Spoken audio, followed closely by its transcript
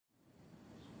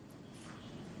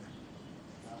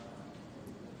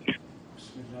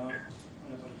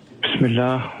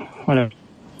Bismillah.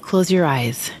 Close your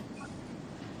eyes.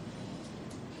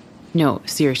 No,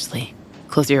 seriously.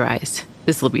 Close your eyes.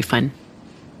 This will be fun.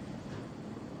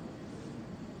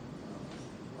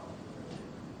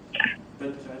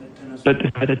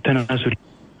 بدء عدد التنازل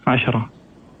 10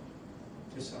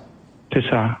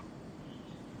 9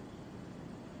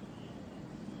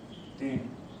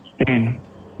 2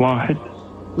 1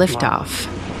 Lift off.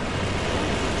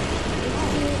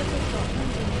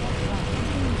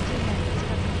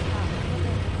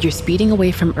 You're speeding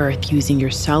away from Earth using your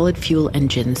solid fuel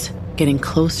engines, getting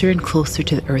closer and closer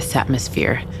to the Earth's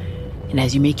atmosphere. And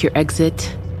as you make your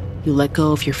exit, you let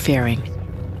go of your fairing,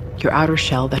 your outer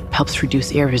shell that helps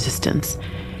reduce air resistance,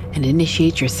 and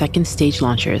initiate your second stage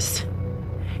launchers.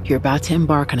 You're about to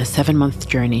embark on a 7-month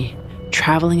journey,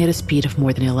 traveling at a speed of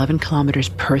more than 11 kilometers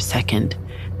per second,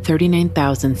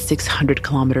 39,600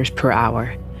 kilometers per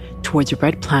hour, towards a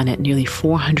red planet nearly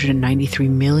 493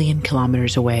 million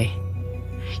kilometers away.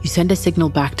 You send a signal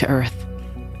back to Earth,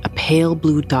 a pale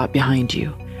blue dot behind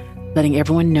you, letting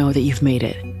everyone know that you've made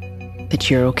it, that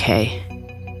you're okay.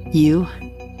 You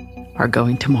are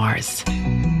going to Mars.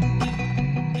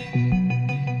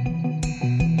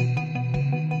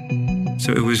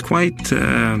 So it was quite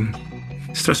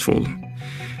stressful.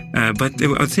 But at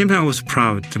the same time, I was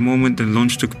proud. The moment the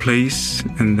launch took place,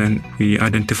 and then we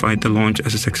identified the launch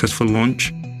as a successful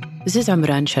launch. This is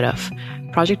Amran Sharaf,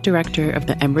 project director of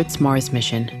the Emirates Mars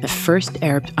Mission, the first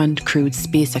Arab uncrewed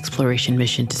space exploration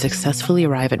mission to successfully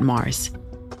arrive at Mars.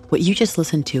 What you just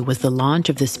listened to was the launch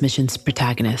of this mission's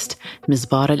protagonist,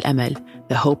 Misbar al-Amal,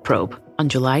 the Hope probe, on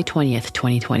July 20th,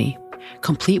 2020,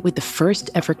 complete with the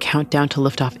first ever countdown to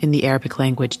liftoff in the Arabic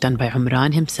language done by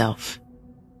Umran himself.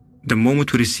 The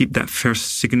moment we received that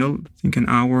first signal, I think an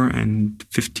hour and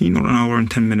 15 or an hour and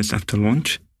 10 minutes after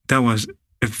launch, that was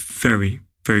a very,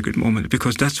 very good moment,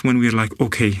 because that's when we're like,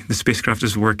 okay, the spacecraft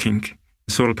is working.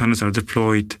 The solar panels are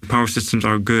deployed, the power systems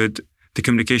are good, the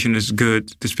communication is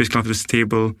good, the spacecraft is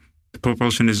stable, the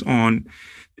propulsion is on.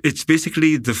 It's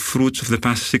basically the fruits of the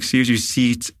past 6 years. You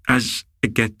see it as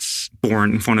it gets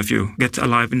born in front of you, gets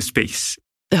alive in space.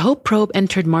 The Hope probe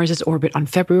entered Mars' orbit on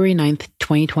February 9th,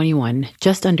 2021,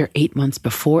 just under 8 months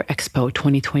before Expo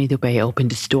 2020 Dubai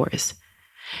opened its doors.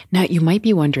 Now, you might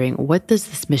be wondering, what does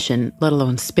this mission, let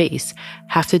alone space,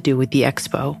 have to do with the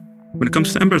Expo? When it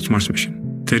comes to Emirates Mars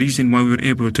Mission, the reason why we were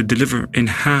able to deliver in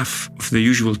half of the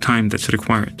usual time that's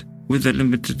required with a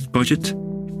limited budget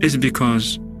is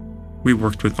because we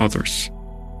worked with others.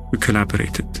 We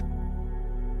collaborated.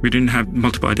 We didn't have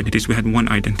multiple identities. We had one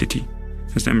identity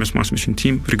as the Emirates Mars Mission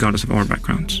team, regardless of our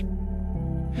backgrounds.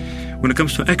 When it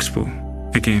comes to Expo,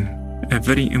 again, a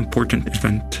very important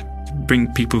event.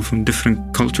 Bring people from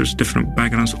different cultures, different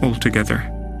backgrounds all together.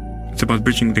 It's about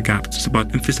bridging the gaps. It's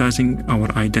about emphasizing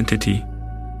our identity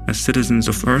as citizens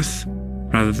of Earth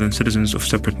rather than citizens of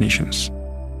separate nations.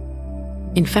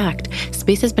 In fact,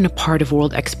 space has been a part of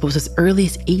World Expos as early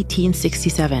as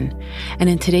 1867. And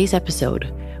in today's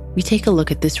episode, we take a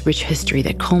look at this rich history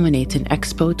that culminates in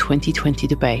Expo 2020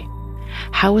 Dubai.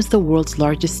 How is the world's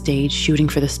largest stage shooting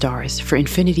for the stars, for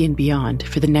infinity and beyond,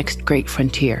 for the next great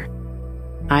frontier?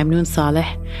 I'm Noon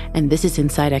Saleh, and this is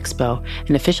Inside Expo,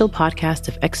 an official podcast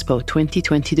of Expo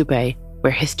 2020 Dubai,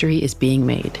 where history is being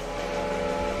made.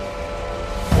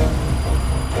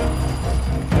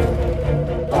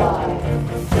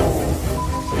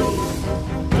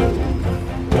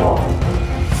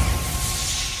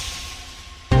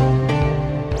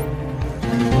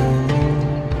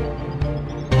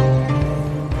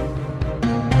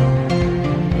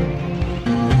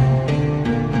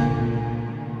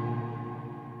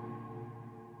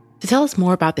 To tell us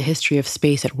more about the history of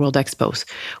space at World Expos,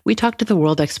 we talked to the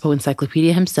World Expo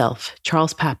encyclopedia himself,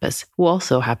 Charles Pappas, who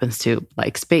also happens to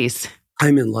like space.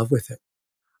 I'm in love with it.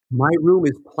 My room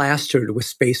is plastered with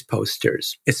space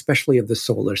posters, especially of the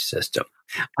solar system.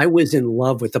 I was in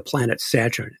love with the planet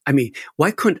Saturn. I mean,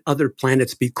 why couldn't other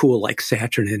planets be cool like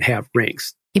Saturn and have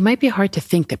rings? It might be hard to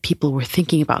think that people were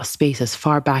thinking about space as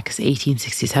far back as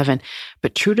 1867,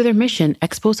 but true to their mission,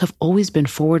 Expos have always been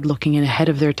forward-looking and ahead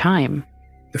of their time.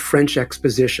 The French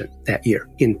Exposition that year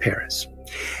in Paris.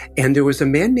 And there was a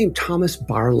man named Thomas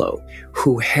Barlow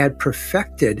who had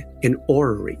perfected an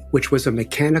orrery, which was a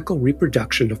mechanical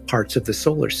reproduction of parts of the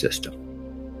solar system.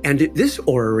 And this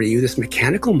orrery, this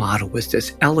mechanical model, was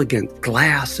this elegant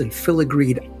glass and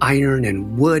filigreed iron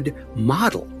and wood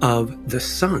model of the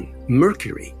sun,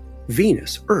 Mercury,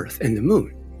 Venus, Earth, and the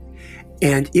moon.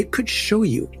 And it could show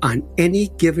you on any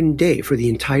given day for the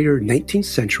entire 19th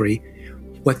century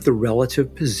what the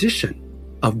relative position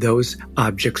of those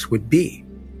objects would be.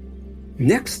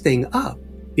 Next thing up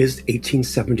is the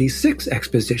 1876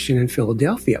 exposition in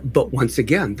Philadelphia. But once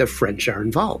again, the French are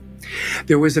involved.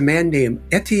 There was a man named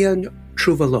Etienne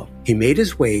Trouvelot. He made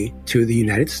his way to the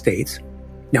United States.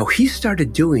 Now, he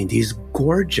started doing these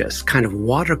gorgeous kind of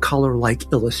watercolor-like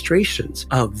illustrations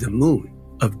of the moon,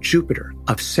 of Jupiter,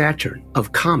 of Saturn,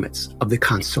 of comets, of the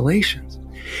constellations.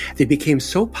 They became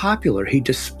so popular, he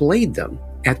displayed them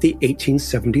at the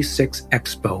 1876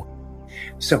 Expo.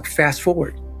 So fast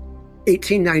forward,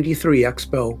 1893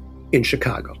 Expo in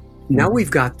Chicago. Now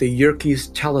we've got the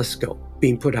Yerkes telescope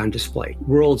being put on display,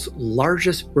 world's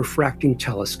largest refracting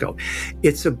telescope.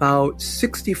 It's about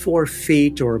 64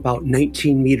 feet or about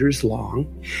 19 meters long,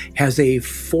 has a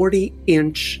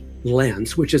 40-inch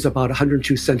lens, which is about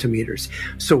 102 centimeters.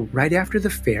 So right after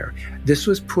the fair, this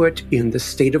was put in the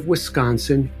state of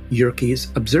Wisconsin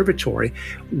Yerkes Observatory,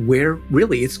 where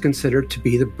really it's considered to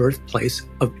be the birthplace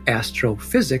of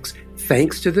astrophysics,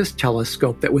 thanks to this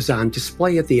telescope that was on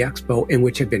display at the Expo and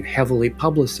which had been heavily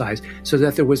publicized so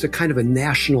that there was a kind of a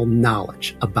national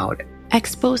knowledge about it.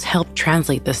 Expos helped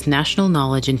translate this national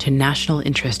knowledge into national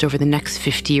interest over the next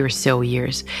 50 or so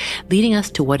years, leading us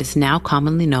to what is now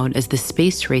commonly known as the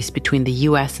space race between the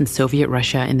US and Soviet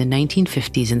Russia in the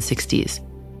 1950s and 60s.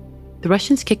 The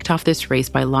Russians kicked off this race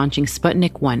by launching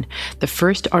Sputnik 1, the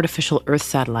first artificial Earth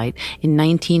satellite, in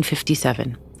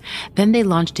 1957. Then they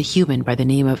launched a human by the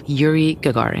name of Yuri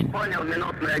Gagarin.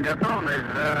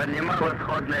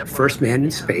 First man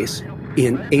in space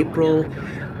in April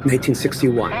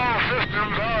 1961.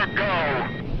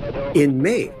 In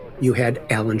May, you had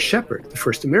Alan Shepard, the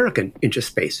first American into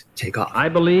space, take off. I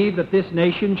believe that this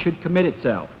nation should commit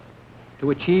itself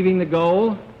to achieving the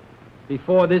goal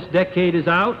before this decade is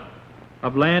out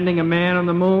of landing a man on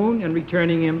the moon and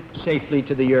returning him safely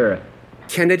to the Earth.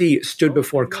 Kennedy stood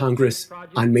before Congress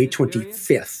on May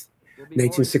 25th,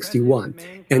 1961,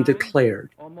 and declared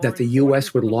that the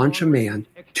U.S. would launch a man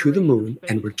to the moon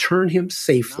and return him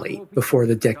safely before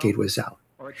the decade was out.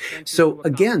 So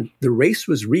again, the race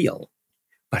was real,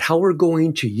 but how we're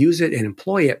going to use it and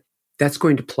employ it, that's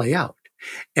going to play out.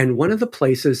 And one of the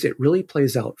places it really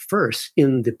plays out first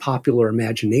in the popular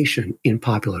imagination, in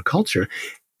popular culture,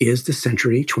 is the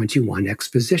Century 21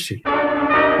 Exposition.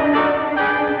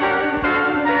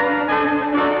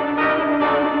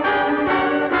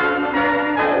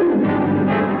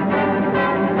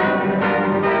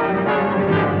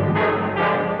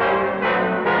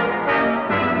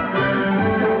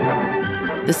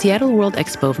 The Seattle World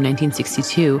Expo of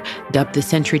 1962, dubbed the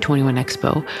Century 21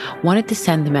 Expo, wanted to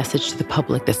send the message to the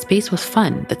public that space was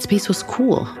fun, that space was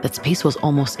cool, that space was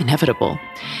almost inevitable.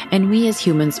 And we as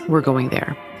humans were going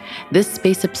there. This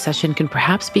space obsession can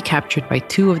perhaps be captured by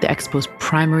two of the Expo's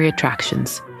primary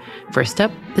attractions. First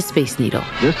up, the Space Needle.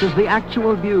 This is the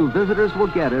actual view visitors will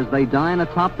get as they dine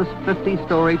atop this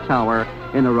 50-story tower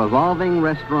in a revolving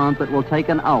restaurant that will take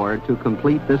an hour to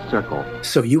complete this circle.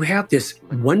 So you have this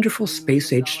wonderful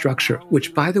space-age structure,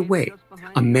 which, by the way,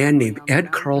 a man named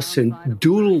Ed Carlson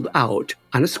doodled out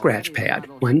on a scratch pad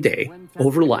one day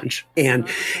over lunch, and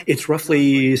it's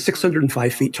roughly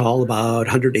 605 feet tall, about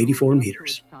 184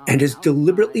 meters, and is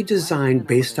deliberately designed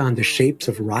based on the shapes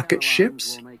of rocket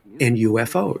ships and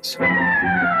UFOs.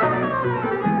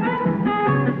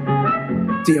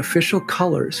 The official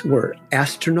colors were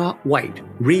astronaut white,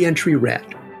 re-entry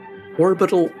red,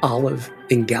 orbital olive,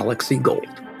 and galaxy gold.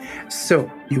 So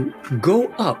you go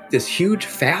up this huge,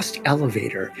 fast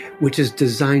elevator, which is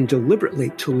designed deliberately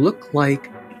to look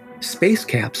like space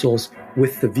capsules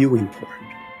with the viewing port.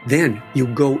 Then you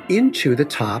go into the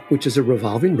top, which is a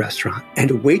revolving restaurant,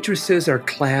 and waitresses are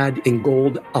clad in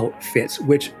gold outfits,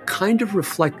 which kind of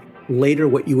reflect later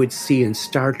what you would see in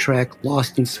Star Trek,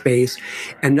 Lost in Space,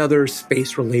 and other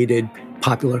space-related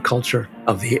popular culture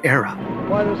of the era.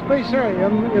 Why, the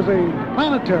Spacarium is a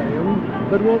planetarium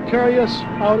that will carry us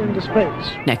out into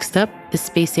space. Next up, the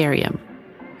Spacarium.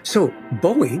 So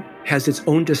Boeing has its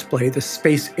own display, the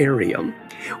Spacarium,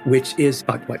 which is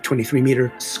about,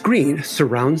 23-meter screen,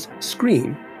 surround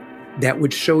screen, that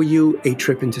would show you a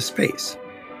trip into space.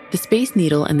 The Space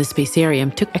Needle and the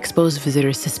Spacarium took Expo's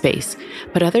visitors to space,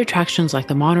 but other attractions like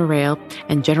the monorail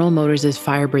and General Motors'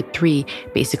 Firebird 3,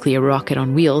 basically a rocket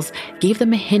on wheels, gave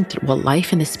them a hint at what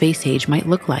life in the space age might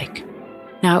look like.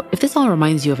 Now, if this all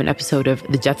reminds you of an episode of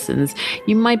The Jetsons,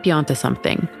 you might be onto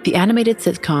something. The animated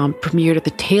sitcom premiered at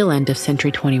the tail end of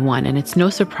Century 21, and it's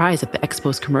no surprise that the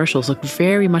Expo's commercials look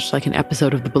very much like an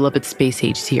episode of the beloved Space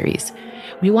Age series.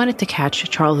 We wanted to catch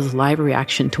Charles's live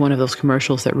reaction to one of those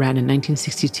commercials that ran in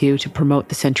 1962 to promote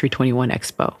the Century 21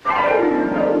 Expo.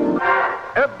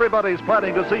 Everybody's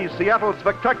planning to see Seattle's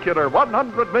spectacular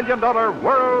 $100 million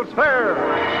World's Fair.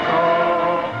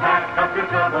 Pack up your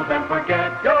troubles and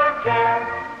forget your cares.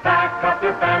 Pack up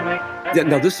your family.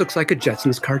 Now, this looks like a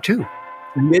Jetsons cartoon.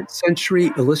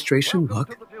 Mid-century illustration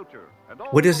book.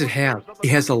 What does it have? It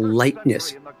has a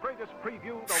lightness,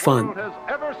 fun.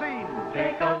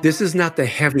 This is not the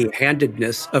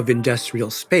heavy-handedness of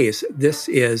industrial space. This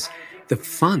is the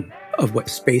fun of what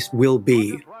space will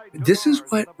be. This is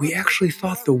what we actually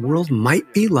thought the world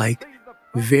might be like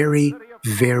very,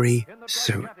 very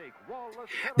soon.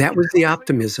 That was the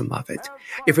optimism of it.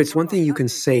 If it's one thing you can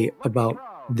say about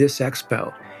this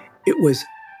expo, it was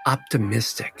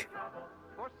optimistic.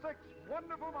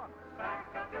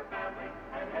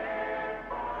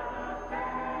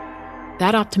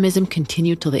 That optimism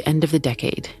continued till the end of the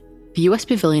decade. The U.S.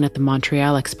 Pavilion at the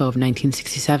Montreal Expo of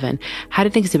 1967 had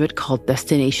an exhibit called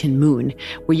Destination Moon,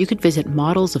 where you could visit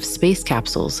models of space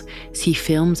capsules, see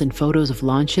films and photos of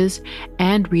launches,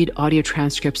 and read audio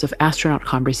transcripts of astronaut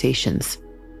conversations.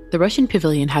 The Russian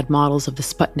Pavilion had models of the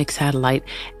Sputnik satellite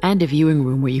and a viewing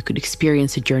room where you could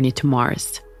experience a journey to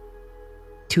Mars.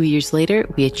 2 years later,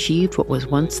 we achieved what was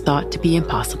once thought to be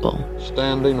impossible.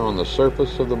 Standing on the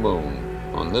surface of the moon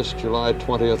on this July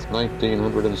 20th,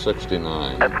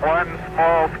 1969. It's one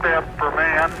small step for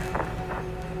man,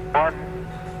 one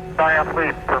giant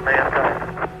leap for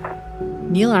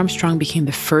mankind. Neil Armstrong became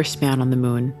the first man on the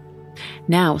moon.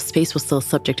 Now, space was still a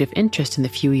subject of interest in the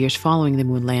few years following the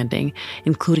moon landing,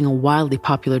 including a wildly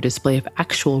popular display of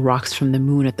actual rocks from the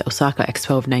moon at the Osaka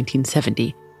Expo of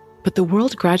 1970. But the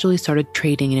world gradually started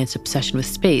trading in its obsession with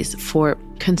space for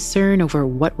concern over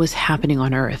what was happening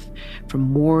on Earth,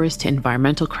 from wars to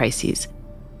environmental crises.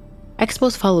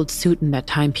 Expos followed suit in that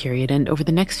time period, and over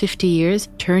the next 50 years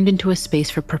turned into a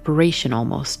space for preparation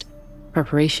almost.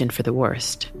 Preparation for the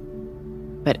worst.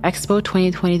 But Expo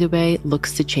 2020 Dubai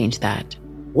looks to change that.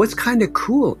 What's kind of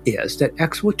cool is that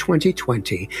Expo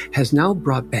 2020 has now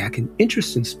brought back an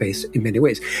interest in space in many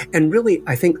ways. And really,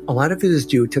 I think a lot of it is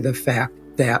due to the fact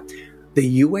that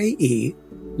the UAE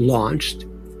launched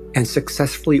and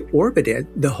successfully orbited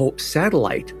the Hope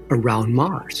satellite around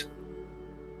Mars.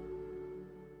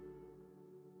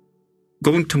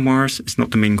 Going to Mars is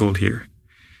not the main goal here.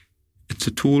 It's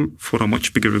a tool for a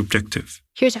much bigger objective.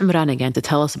 Here's Imran again to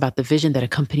tell us about the vision that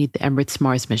accompanied the Emirates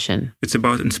Mars Mission. It's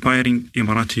about inspiring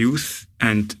Emirati youth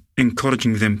and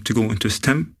encouraging them to go into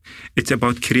STEM. It's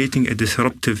about creating a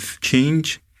disruptive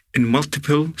change in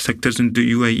multiple sectors in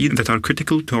the UAE that are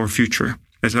critical to our future,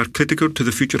 that are critical to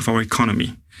the future of our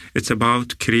economy. It's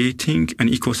about creating an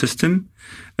ecosystem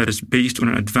that is based on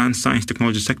an advanced science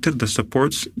technology sector that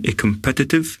supports a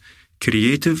competitive,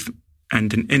 creative,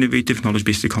 and an innovative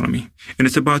knowledge-based economy. And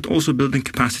it's about also building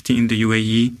capacity in the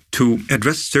UAE to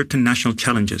address certain national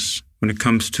challenges when it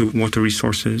comes to water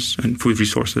resources and food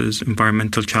resources,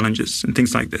 environmental challenges, and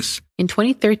things like this. In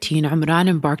 2013, Umran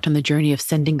embarked on the journey of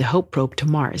sending the Hope probe to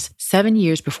Mars, 7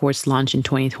 years before its launch in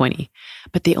 2020.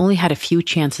 But they only had a few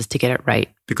chances to get it right.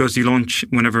 Because you launch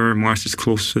whenever Mars is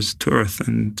closest to Earth,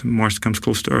 and Mars comes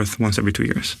close to Earth once every 2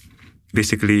 years.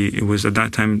 Basically, it was at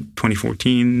that time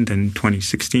 2014, then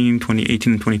 2016,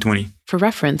 2018, and 2020. For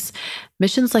reference,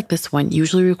 missions like this one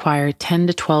usually require 10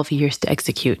 to 12 years to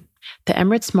execute. The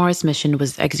Emirates Mars mission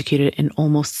was executed in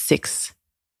almost 6.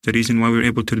 The reason why we were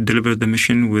able to deliver the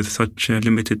mission with such a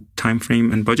limited time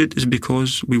frame and budget is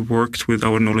because we worked with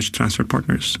our knowledge transfer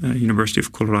partners, University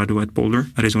of Colorado at Boulder,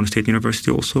 Arizona State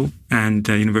University also, and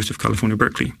University of California,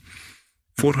 Berkeley.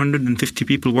 450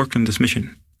 people worked on this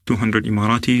mission, 200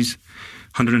 Emiratis,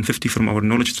 150 from our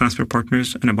knowledge transfer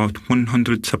partners, and about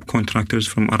 100 subcontractors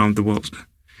from around the world.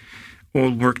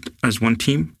 All worked as one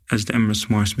team, as the Emirates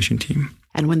Mars Mission team.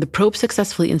 And when the probe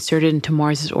successfully inserted into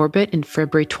Mars' orbit in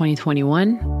February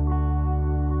 2021,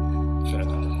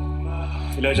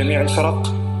 إلى جميع الفرق،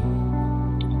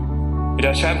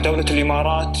 إلى شعب دولة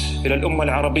الإمارات، إلى الأمة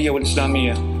العربية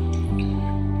والإسلامية،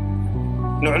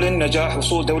 نعلن نجاح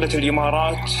وصول دولة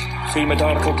الإمارات في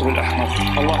مدار كوكب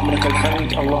الأحمر. اللهم لك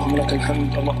الحمد، اللهم لك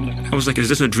الحمد، اللهم لك الحمد. I was like, is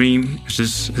this a dream?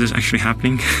 Is this actually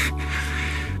happening?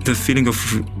 The feeling of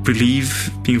relief,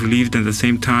 being relieved at the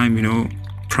same time,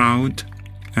 proud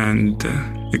and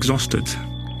exhausted.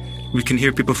 We can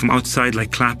hear people from outside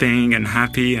like clapping and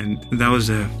happy, and that was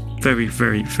a very,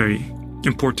 very, very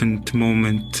important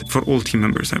moment for all team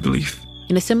members, I believe.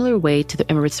 In a similar way to the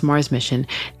Emirates Mars mission,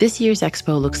 this year's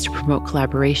Expo looks to promote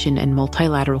collaboration and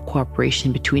multilateral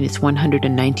cooperation between its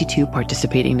 192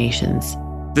 participating nations.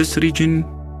 This region,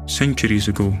 centuries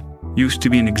ago, used to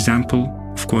be an example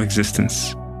of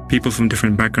coexistence. People from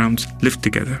different backgrounds lived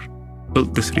together,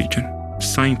 built this region.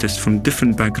 Scientists from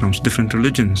different backgrounds, different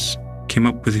religions, came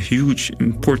up with huge,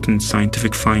 important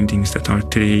scientific findings that are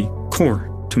today core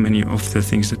to many of the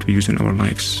things that we use in our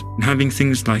lives. And having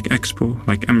things like Expo,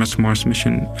 like Emirates Mars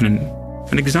Mission, and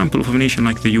an example of a nation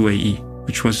like the UAE,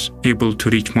 which was able to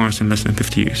reach Mars in less than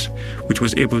 50 years, which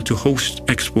was able to host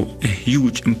Expo, a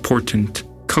huge, important,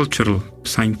 cultural,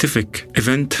 scientific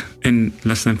event in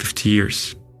less than 50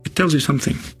 years. It tells you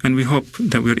something. And we hope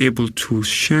that we're able to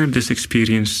share this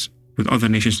experience with other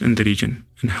nations in the region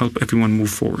and help everyone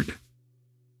move forward.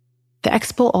 The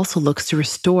Expo also looks to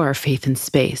restore our faith in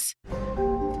space.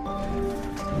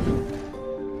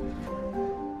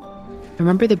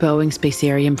 Remember the Boeing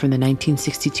Spacearium from the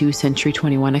 1962 Century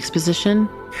 21 exposition?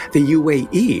 The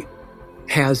UAE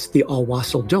has the Al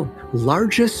Wasl Dome,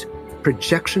 largest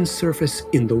projection surface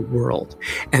in the world.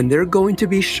 And they're going to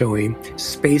be showing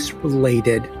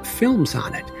space-related films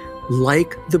on it,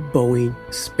 like the Boeing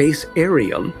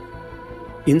Spacearium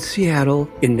in Seattle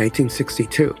in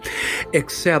 1962.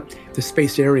 Except the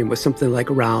Spacearium was something like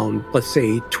around, let's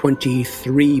say,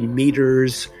 23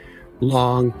 meters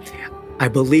long. I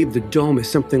believe the dome is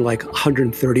something like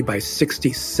 130 by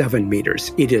 67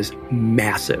 meters. It is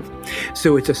massive.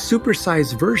 So it's a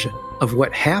supersized version of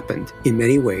what happened in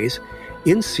many ways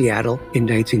in Seattle in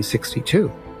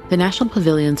 1962. The national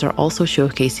pavilions are also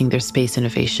showcasing their space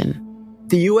innovation.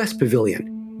 The U.S. Pavilion.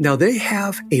 Now, they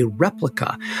have a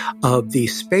replica of the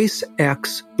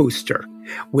SpaceX booster,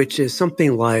 which is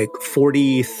something like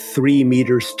 43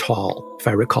 meters tall, if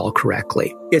I recall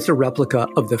correctly. It's a replica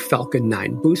of the Falcon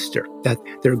 9 booster that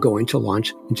they're going to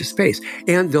launch into space.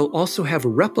 And they'll also have a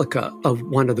replica of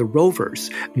one of the rovers,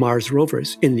 Mars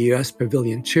rovers, in the U.S.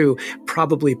 Pavilion too,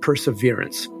 probably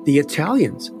Perseverance. The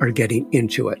Italians are getting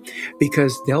into it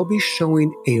because they'll be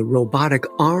showing a robotic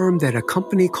arm that a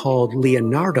company called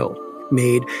Leonardo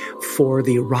made for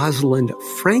the Rosalind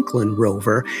Franklin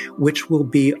rover, which will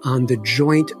be on the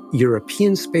joint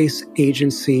European Space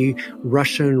Agency,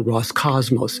 Russian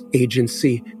Roscosmos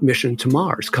Agency mission to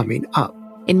Mars coming up.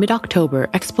 In mid-October,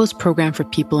 Expo's program for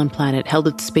People and Planet held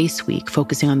its Space Week,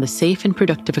 focusing on the safe and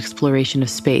productive exploration of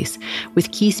space,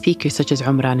 with key speakers such as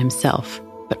Umran himself.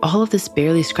 But all of this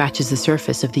barely scratches the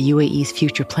surface of the UAE's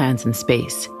future plans in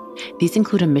space. These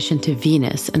include a mission to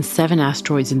Venus and 7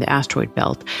 asteroids in the asteroid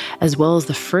belt, as well as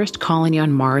the first colony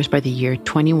on Mars by the year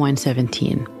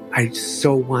 2117. I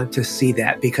so want to see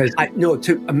that because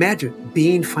to imagine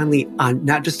being finally on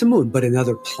not just a moon, but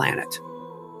another planet.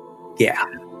 Yeah,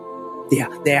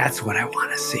 that's what I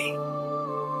want to see.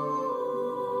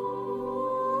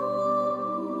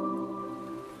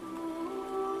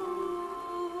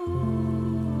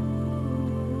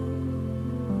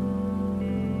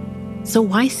 So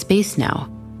why space now?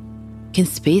 Can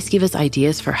space give us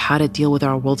ideas for how to deal with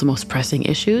our world's most pressing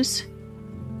issues?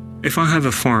 If I have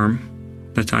a farm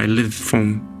that I live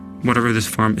from, whatever this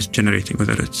farm is generating,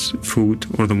 whether it's food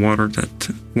or the water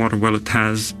well it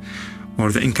has,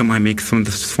 or the income I make from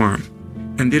this farm,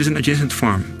 and there is an adjacent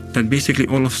farm that basically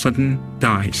all of a sudden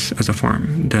dies as a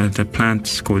farm. The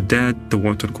plants go dead, the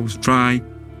water goes dry.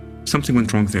 Something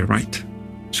went wrong there, right?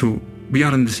 So we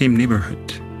are in the same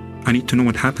neighborhood. I need to know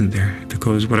what happened there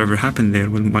because whatever happened there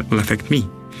will affect me,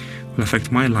 will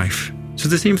affect my life. So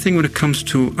the same thing when it comes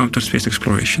to outer space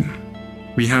exploration.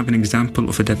 We have an example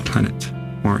of a dead planet,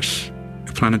 Mars,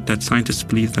 a planet that scientists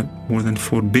believe that more than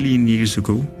 4 billion years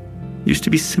ago used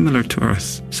to be similar to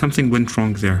Earth. Something went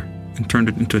wrong there and turned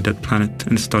it into a dead planet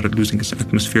and started losing its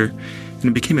atmosphere and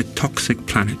it became a toxic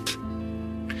planet.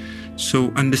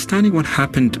 So understanding what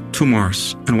happened to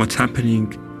Mars and what's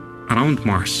happening around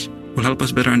Mars will help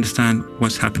us better understand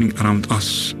what's happening around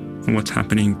us and what's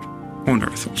happening on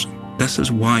Earth also. This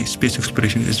is why space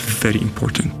exploration is very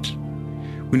important.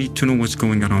 We need to know what's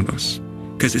going around us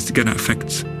because it's going to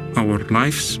affect our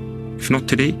lives, if not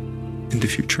today, in the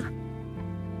future.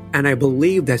 And I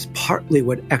believe that's partly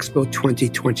what Expo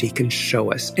 2020 can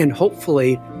show us and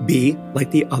hopefully be,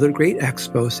 like the other great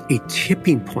expos, a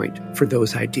tipping point for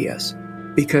those ideas.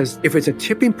 Because if it's a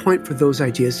tipping point for those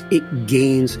ideas, it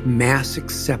gains mass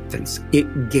acceptance.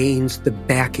 It gains the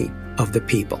backing of the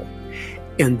people.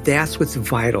 And that's what's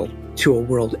vital to a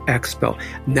World Expo.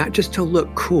 Not just to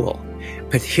look cool,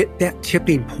 but hit that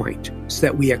tipping point so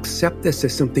that we accept this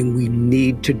as something we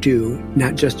need to do,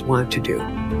 not just want to do.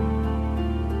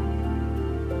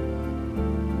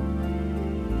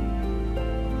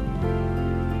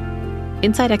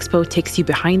 Inside Expo takes you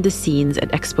behind the scenes at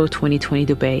Expo 2020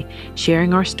 Dubai,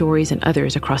 sharing our stories and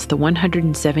others across the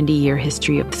 170-year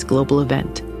history of this global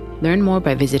event. Learn more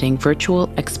by visiting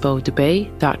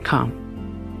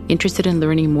virtualexpodubai.com. Interested in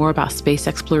learning more about space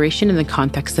exploration in the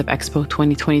context of Expo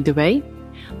 2020 Dubai?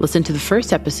 Listen to the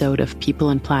first episode of People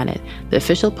and Planet, the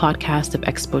official podcast of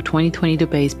Expo 2020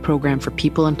 Dubai's program for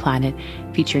People and Planet,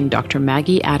 featuring Dr.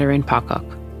 Maggie Adarin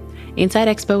Pakok. Inside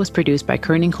Expo is produced by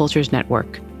Kerning Cultures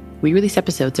Network. We release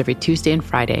episodes every Tuesday and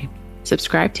Friday.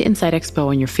 Subscribe to Inside Expo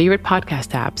on your favorite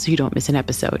podcast app so you don't miss an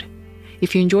episode.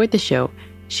 If you enjoyed the show,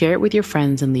 share it with your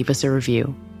friends and leave us a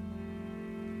review.